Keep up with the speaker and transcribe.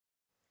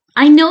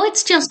I know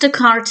it's just a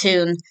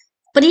cartoon,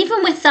 but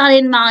even with that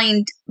in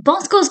mind,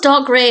 Bosko's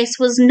dog race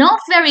was not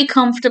very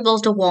comfortable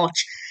to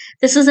watch.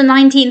 This was a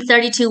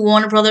 1932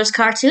 Warner Brothers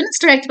cartoon. It's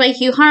directed by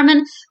Hugh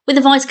Harman, with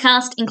a voice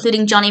cast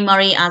including Johnny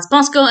Murray as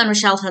Bosko and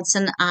Rochelle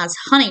Hudson as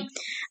Honey.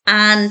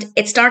 And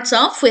it starts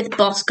off with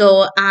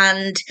Bosko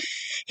and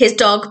his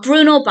dog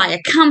Bruno by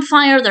a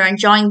campfire. They're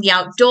enjoying the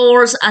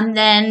outdoors, and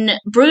then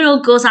Bruno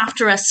goes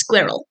after a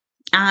squirrel.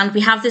 And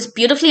we have this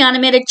beautifully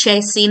animated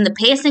chase scene. The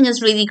pacing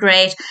is really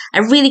great. I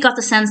really got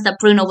the sense that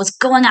Bruno was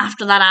going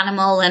after that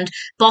animal and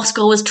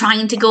Bosko was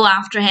trying to go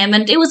after him.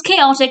 And it was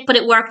chaotic, but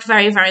it worked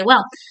very, very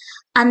well.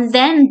 And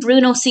then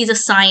Bruno sees a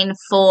sign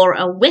for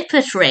a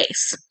whippet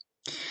race.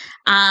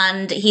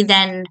 And he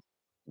then,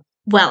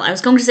 well, I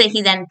was going to say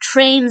he then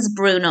trains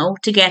Bruno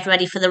to get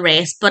ready for the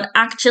race, but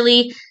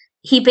actually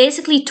he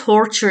basically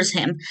tortures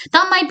him.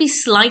 That might be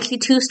slightly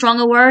too strong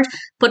a word,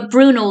 but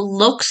Bruno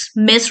looks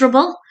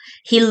miserable.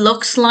 He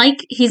looks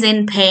like he's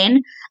in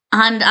pain.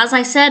 And as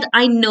I said,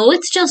 I know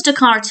it's just a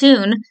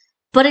cartoon,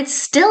 but it's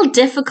still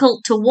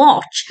difficult to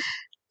watch.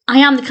 I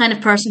am the kind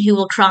of person who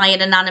will cry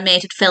in an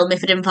animated film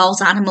if it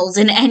involves animals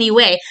in any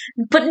way,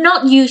 but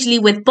not usually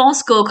with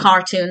Bosko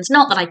cartoons.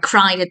 Not that I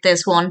cried at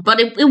this one, but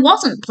it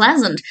wasn't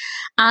pleasant.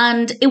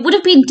 And it would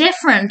have been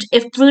different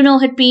if Bruno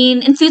had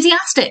been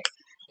enthusiastic.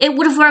 It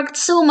would have worked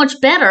so much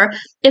better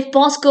if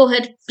Bosko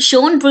had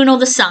shown Bruno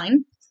the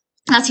sign,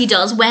 as he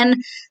does when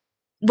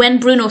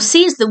Bruno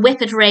sees the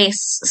whippet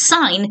race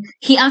sign.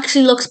 He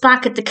actually looks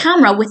back at the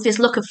camera with this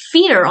look of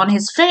fear on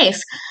his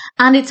face,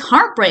 and it's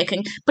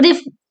heartbreaking. But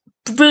if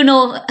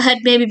Bruno had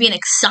maybe been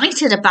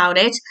excited about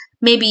it,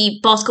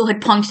 maybe Bosko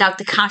had pointed out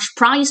the cash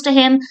prize to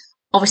him.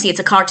 Obviously, it's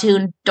a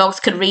cartoon.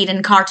 Dogs can read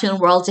in cartoon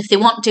worlds if they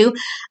want to.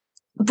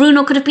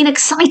 Bruno could have been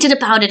excited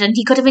about it and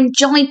he could have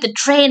enjoyed the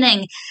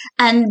training,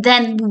 and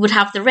then we would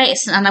have the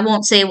race. And I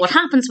won't say what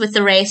happens with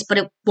the race, but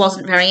it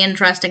wasn't very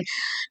interesting.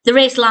 The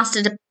race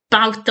lasted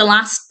about the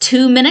last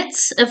 2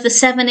 minutes of the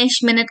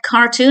 7-ish minute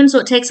cartoon, so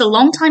it takes a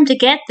long time to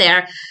get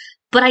there.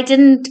 But I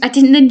didn't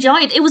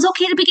enjoy it. It was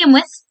okay to begin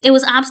with. It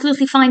was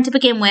absolutely fine to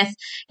begin with.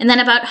 And then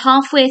about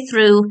halfway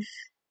through,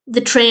 the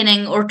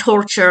training or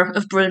torture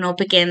of Bruno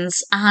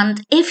begins.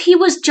 And if he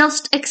was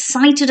just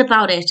excited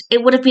about it,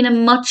 it would have been a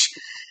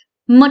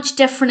much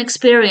different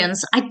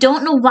experience. I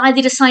don't know why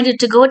they decided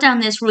to go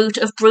down this route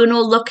of Bruno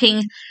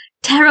looking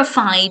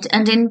terrified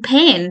and in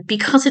pain,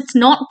 because it's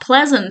not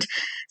pleasant.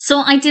 So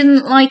I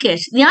didn't like it.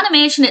 The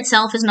animation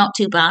itself is not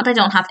too bad. I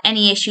don't have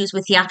any issues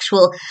with the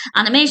actual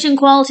animation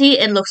quality.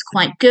 It looks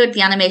quite good.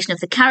 The animation of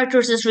the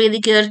characters is really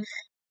good.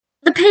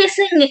 The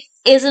pacing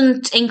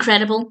isn't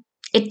incredible.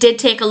 It did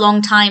take a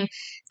long time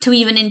to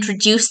even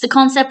introduce the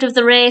concept of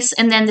the race,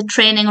 and then the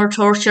training or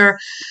torture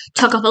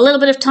took up a little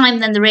bit of time,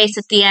 then the race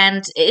at the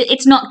end.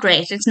 It's not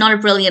great. It's not a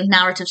brilliant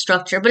narrative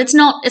structure, but it's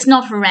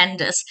not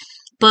horrendous.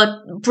 But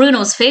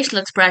Bruno's facial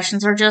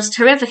expressions are just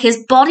horrific.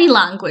 His body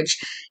language,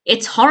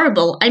 it's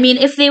horrible. I mean,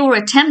 if they were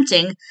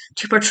attempting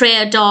to portray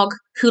a dog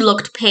who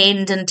looked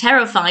pained and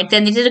terrified,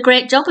 then they did a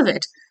great job of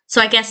it. So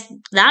I guess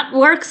that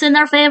works in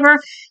their favour.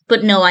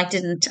 But no, I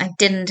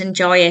didn't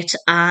enjoy it.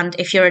 And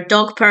if you're a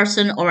dog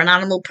person or an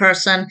animal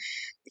person,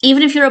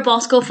 even if you're a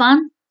Bosko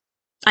fan,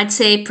 I'd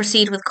say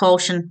proceed with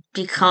caution,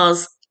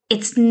 because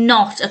it's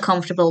not a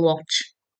comfortable watch.